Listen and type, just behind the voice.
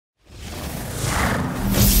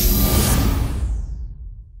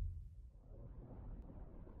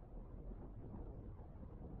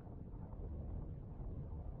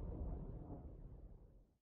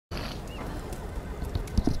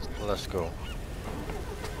let's go.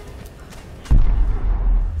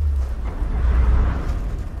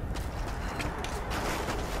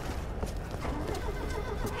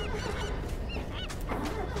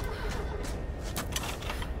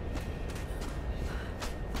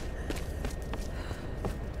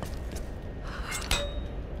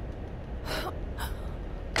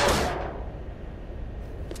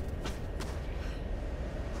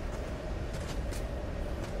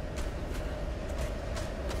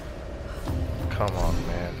 Come on,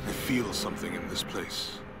 man. I feel something in this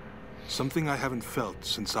place. Something I haven't felt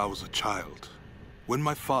since I was a child. When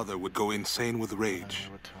my father would go insane with rage,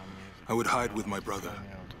 I would hide with my brother,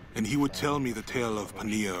 and he would tell me the tale of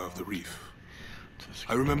Pania of the Reef.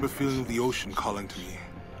 I remember feeling the ocean calling to me.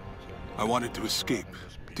 I wanted to escape,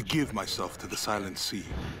 to give myself to the silent sea.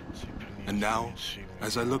 And now,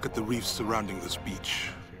 as I look at the reefs surrounding this beach,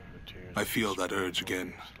 I feel that urge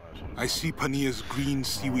again. I see Pania's green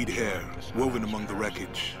seaweed hair woven among the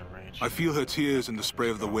wreckage. I feel her tears in the spray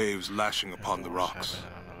of the waves lashing upon the rocks.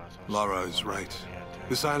 Lara is right.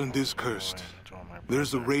 This island is cursed. There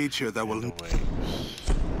is a rage here that will...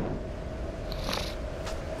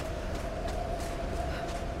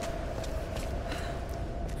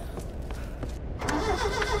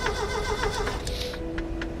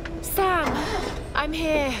 Sam! I'm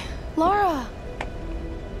here. Lara!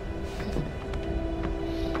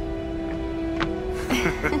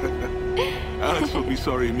 Alex will be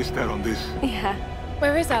sorry he missed out on this. Yeah.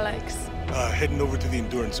 Where is Alex? Heading over to the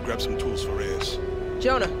Endurance to grab some tools for Reyes.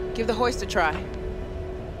 Jonah, give the hoist a try.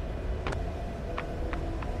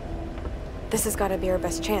 This has got to be our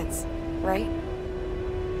best chance, right?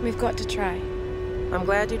 We've got to try. I'm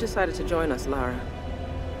glad you decided to join us, Lara.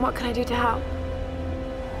 What can I do to help?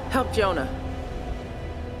 Help Jonah.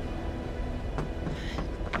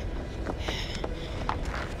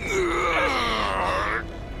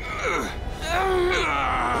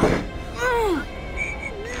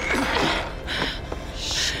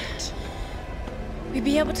 Shit. We'd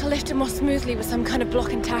be able to lift him more smoothly with some kind of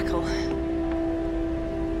block and tackle.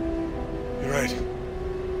 You're right.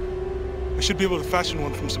 I should be able to fashion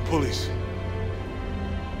one from some pulleys.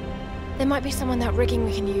 There might be some on that rigging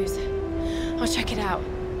we can use. I'll check it out.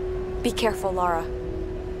 Be careful, Lara.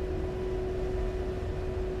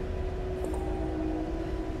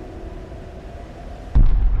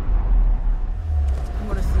 I'm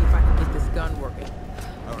gonna see if I can get this gun working.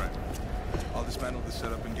 All right. I'll dismantle the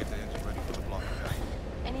setup and get the engine ready for the block attack.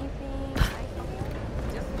 Anything?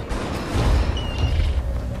 Just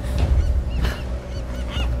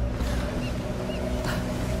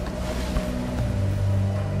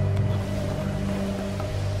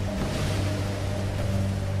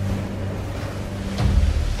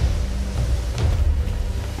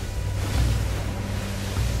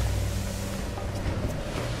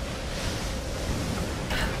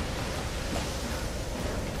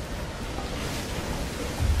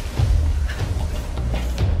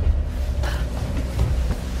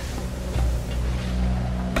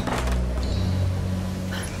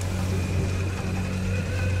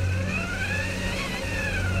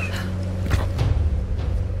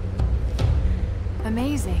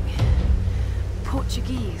Amazing.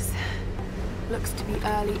 Portuguese. Looks to be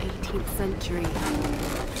early 18th century.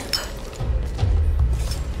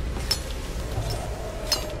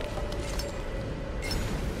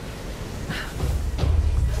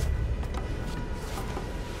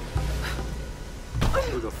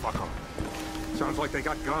 Who the fuck are they? Sounds like they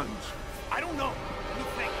got guns. I don't know. What do you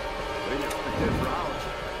think? They just been dead for hours.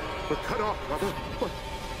 We're cut off, brother.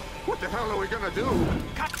 What the hell are we gonna do?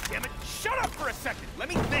 God damn it! Shut up for a second. Let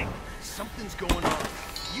me think. Something's going on.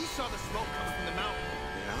 You saw the smoke coming from the mountain.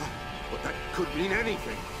 Yeah, but that could mean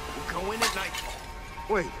anything. We'll go in at nightfall.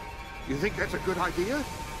 Wait, you think that's a good idea?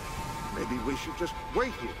 Maybe we should just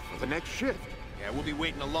wait here for the next shift. Yeah, we'll be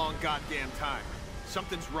waiting a long goddamn time.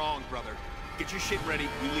 Something's wrong, brother. Get your shit ready.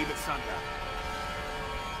 We leave at sundown.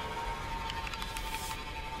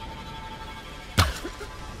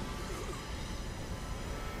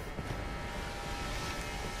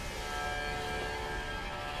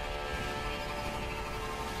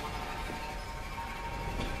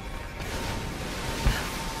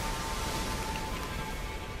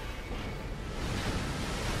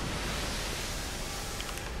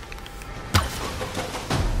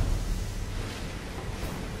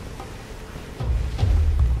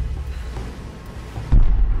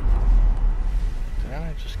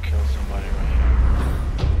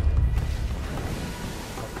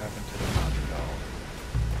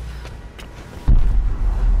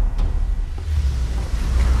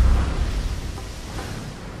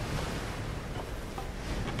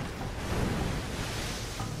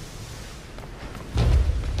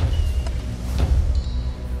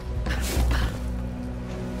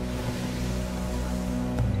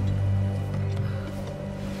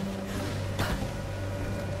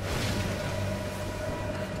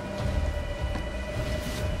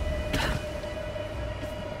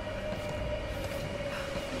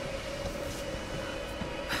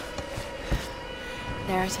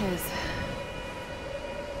 There it is.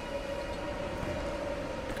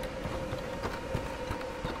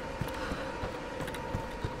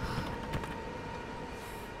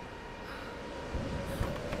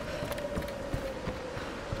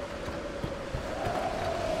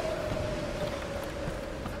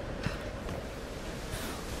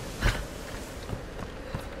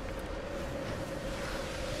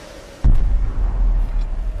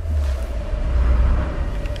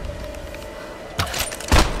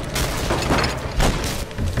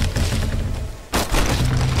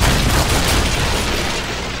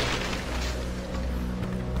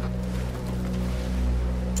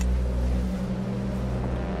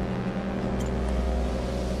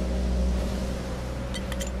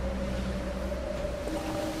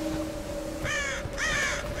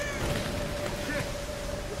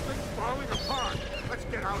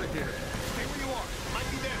 Get out of here. Stay where you are. Might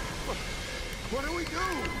be there. What do we do?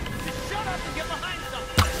 Just shut up and get behind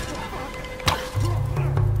something.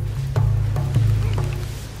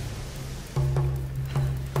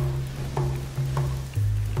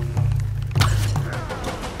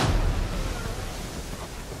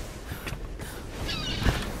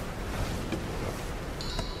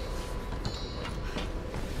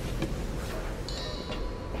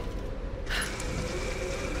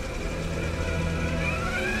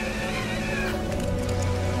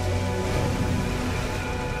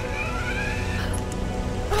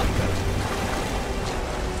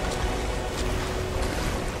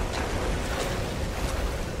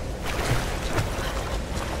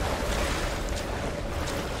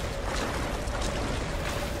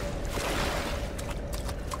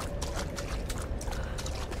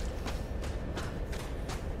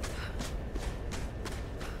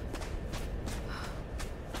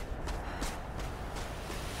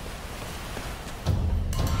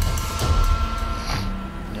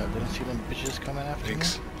 See them bitches coming after me?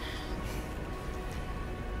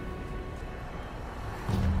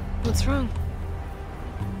 What's wrong?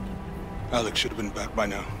 Alex should have been back by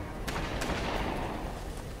now.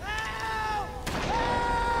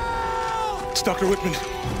 It's Dr. Whitman.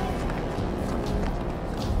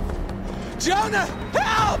 Jonah,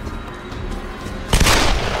 help!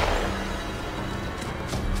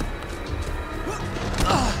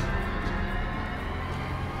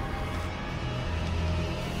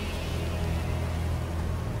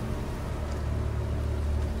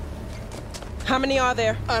 How many are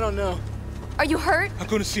there? I don't know. Are you hurt? Not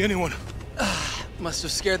going to see anyone. Must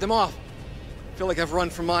have scared them off. Feel like I've run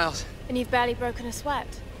for miles. And you've barely broken a sweat.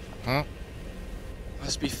 Huh?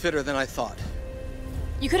 Must be fitter than I thought.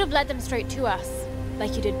 You could have led them straight to us,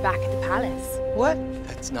 like you did back at the palace. What?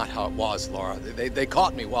 That's not how it was, Laura. They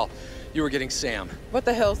caught me while you were getting Sam. What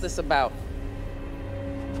the hell's this about?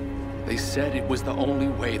 They said it was the only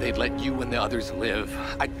way they'd let you and the others live.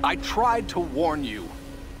 I tried to warn you.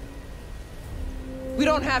 We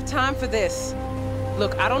don't have time for this.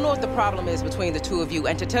 Look, I don't know what the problem is between the two of you,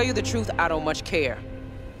 and to tell you the truth, I don't much care.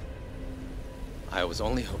 I was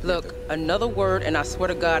only hoping Look, that... another word, and I swear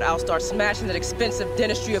to God, I'll start smashing that expensive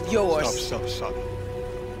dentistry of yours. Stop.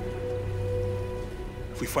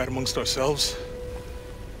 If we fight amongst ourselves,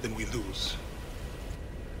 then we lose.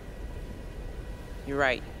 You're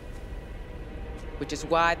right. Which is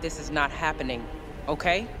why this is not happening,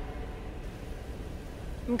 okay?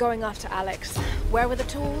 I'm going after Alex. Where were the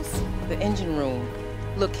tools? The engine room.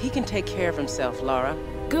 Look, he can take care of himself, Lara.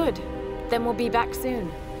 Good. Then we'll be back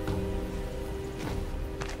soon.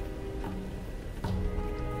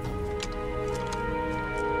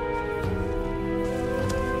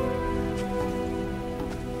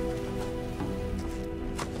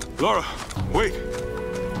 Laura, wait.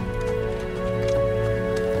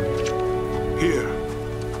 Here,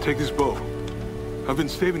 take this bow. I've been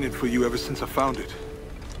saving it for you ever since I found it.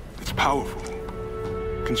 It's powerful.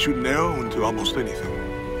 Can shoot an arrow into almost anything.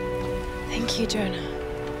 Thank you, Jonah.